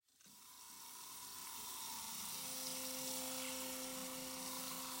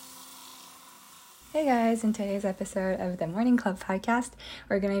Hey guys, in today's episode of the Morning Club podcast,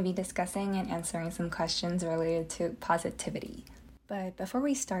 we're going to be discussing and answering some questions related to positivity. But before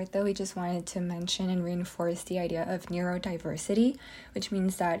we start though, we just wanted to mention and reinforce the idea of neurodiversity, which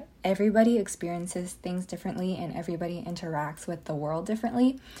means that everybody experiences things differently and everybody interacts with the world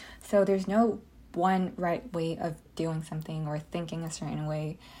differently. So there's no one right way of doing something or thinking a certain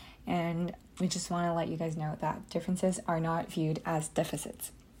way. And we just want to let you guys know that differences are not viewed as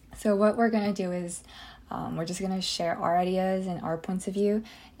deficits. So what we're going to do is we're just going to share our ideas and our points of view,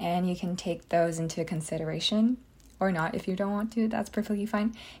 and you can take those into consideration or not. If you don't want to, that's perfectly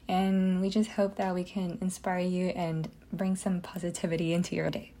fine. And we just hope that we can inspire you and bring some positivity into your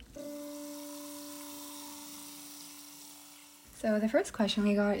day. So the first question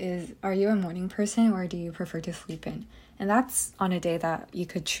we got is, are you a morning person or do you prefer to sleep in? And that's on a day that you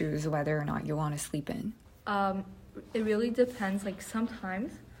could choose whether or not you want to sleep in. It really depends. Like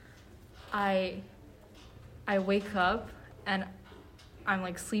sometimes I wake up and I'm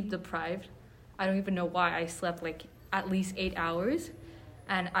like sleep deprived. I don't even know why. I slept like at least 8 hours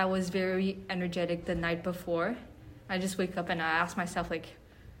and I was very energetic the night before. I just wake up and I ask myself like,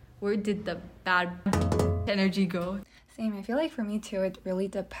 where did the bad energy go? Same. I feel like for me too, it really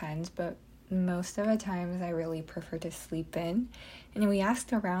depends, but most of the times I really prefer to sleep in. And we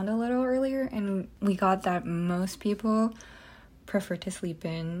asked around a little earlier and we got that most people prefer to sleep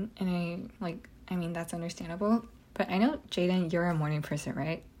in, and I mean that's understandable. But I know, Jaden, you're a morning person,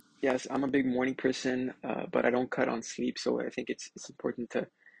 right? Yes, I'm a big morning person, but I don't cut on sleep, so I think it's important to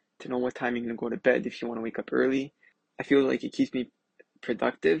know what time you're gonna go to bed if you want to wake up early. I feel like it keeps me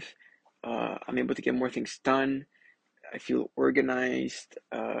productive. I'm able to get more things done. I feel organized,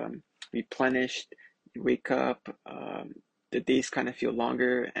 replenished. You wake up, the days kind of feel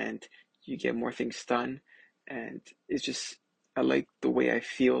longer, and you get more things done. And it's just, I like the way I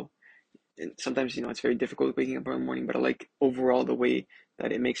feel. And sometimes, it's very difficult waking up in the morning, but I like overall the way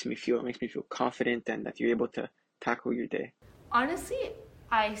that it makes me feel. It makes me feel confident and that you're able to tackle your day. Honestly,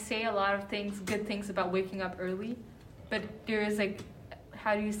 I say a lot of good things about waking up early, but there is like,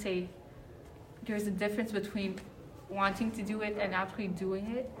 there's a difference between wanting to do it and actually doing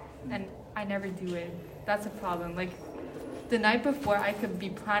it, and I never do it. That's a problem. Like the night before, I could be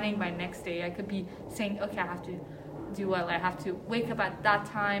planning my next day. I could be saying, okay, I have to do what? I have to wake up at that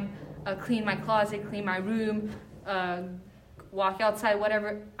time, clean my closet, clean my room, walk outside,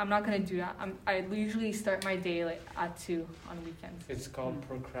 whatever. I'm not gonna do that. I usually start my day like at 2 on weekends. It's called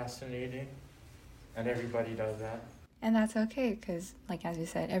procrastinating, and everybody does that. And that's okay, because as you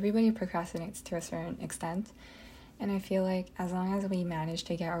said, everybody procrastinates to a certain extent. And I feel like as long as we manage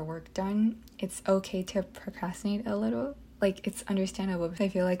to get our work done, it's okay to procrastinate a little. It's understandable. I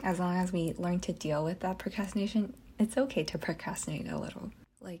feel like as long as we learn to deal with that procrastination, it's okay to procrastinate a little.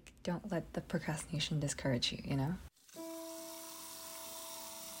 Don't let the procrastination discourage you,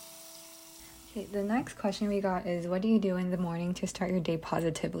 Okay, the next question we got is, what do you do in the morning to start your day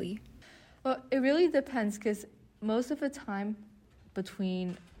positively? Well, it really depends, because most of the time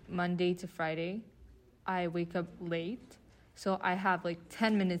between Monday to Friday, I wake up late. So I have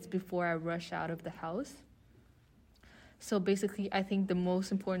 10 minutes before I rush out of the house. So basically, I think the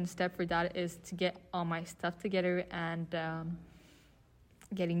most important step for that is to get all my stuff together and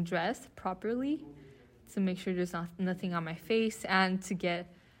getting dressed properly to make sure there's nothing on my face, and to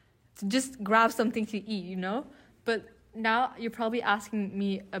just grab something to eat, But now you're probably asking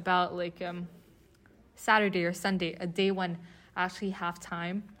me about Saturday or Sunday, a day when I actually have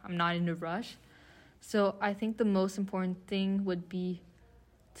time. I'm not in a rush. So I think the most important thing would be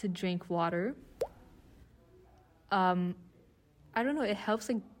to drink water. I don't know, it helps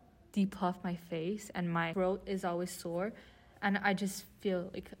depuff my face, and my throat is always sore, and I just feel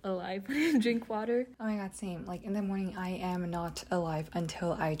alive when I drink water. Oh my god, same. In the morning, I am not alive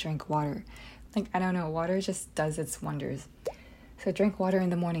until I drink water. I don't know, water just does its wonders. So drink water in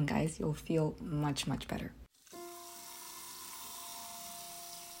the morning, guys. You'll feel much, much better.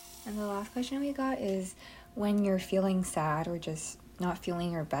 And the last question we got is, when you're feeling sad or just not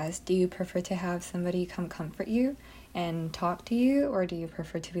feeling your best, do you prefer to have somebody come comfort you and talk to you, or do you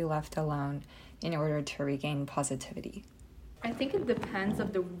prefer to be left alone in order to regain positivity? I think it depends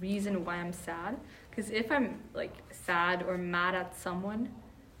of the reason why I'm sad. Because if I'm sad or mad at someone,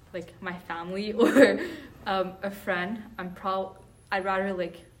 my family or a friend, I'd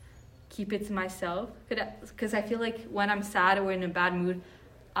rather keep it to myself. Because I feel when I'm sad or in a bad mood,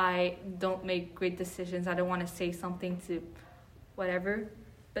 I don't make great decisions. I don't want to say something to whatever.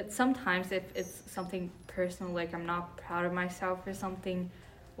 But sometimes if it's something personal, I'm not proud of myself or something,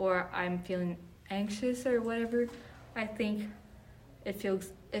 or I'm feeling anxious or whatever, I think it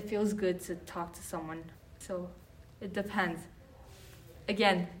feels good to talk to someone. So it depends.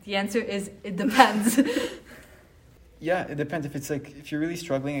 Again, the answer is it depends. Yeah, it depends. If you're really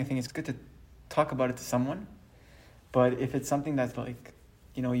struggling, I think it's good to talk about it to someone. But if it's something that's like,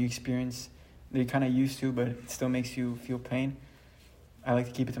 you experience, that you're kind of used to, but it still makes you feel pain, I like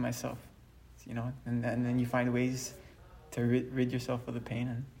to keep it to myself, and then you find ways to rid yourself of the pain,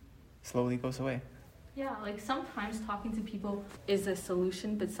 and slowly it goes away. Yeah, like sometimes talking to people is a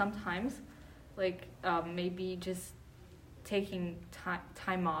solution, but sometimes maybe just taking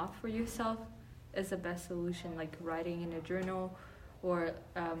time off for yourself is the best solution, like writing in a journal or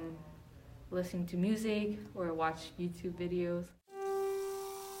listening to music or watch YouTube videos.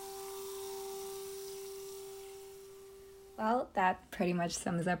 Well, that pretty much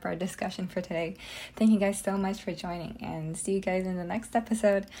sums up our discussion for today. Thank you guys so much for joining, and see you guys in the next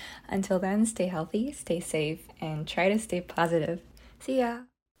episode. Until then, stay healthy, stay safe, and try to stay positive. See ya!